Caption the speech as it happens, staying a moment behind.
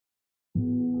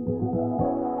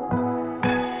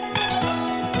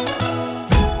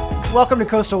Welcome to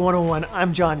Coastal 101.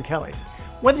 I'm John Kelly.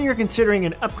 Whether you're considering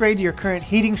an upgrade to your current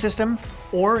heating system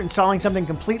or installing something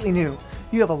completely new,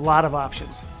 you have a lot of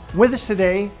options. With us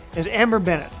today is Amber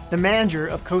Bennett, the manager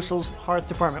of Coastal's Hearth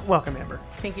department. Welcome, Amber.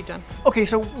 Thank you, John. Okay,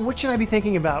 so what should I be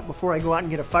thinking about before I go out and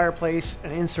get a fireplace,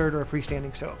 an insert, or a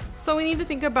freestanding stove? So we need to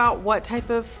think about what type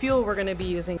of fuel we're going to be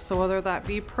using. So whether that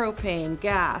be propane,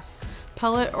 gas,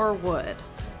 pellet, or wood.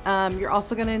 You're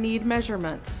also going to need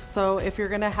measurements. So if you're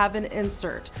going to have an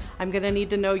insert, I'm going to need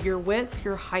to know your width,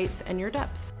 your height, and your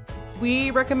depth.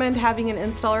 We recommend having an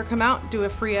installer come out, do a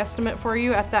free estimate for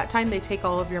you. At that time, they take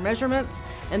all of your measurements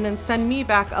and then send me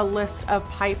back a list of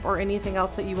pipe or anything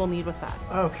else that you will need with that.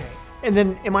 Okay. And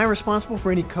then am I responsible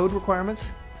for any code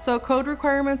requirements? So code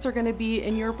requirements are going to be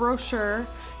in your brochure.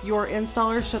 Your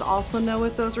installer should also know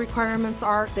what those requirements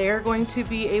are. They're going to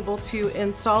be able to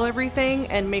install everything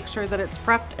and make sure that it's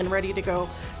prepped and ready to go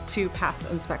to pass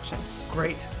inspection.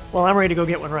 Great. Well, I'm ready to go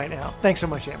get one right now. Thanks so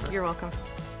much, Amber. You're welcome.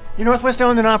 Your Northwest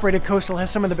owned and operated Coastal has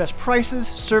some of the best prices,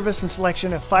 service, and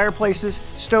selection of fireplaces,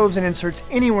 stoves, and inserts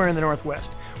anywhere in the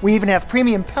Northwest. We even have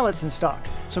premium pellets in stock.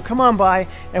 So come on by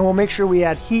and we'll make sure we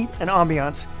add heat and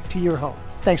ambiance to your home.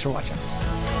 Thanks for watching.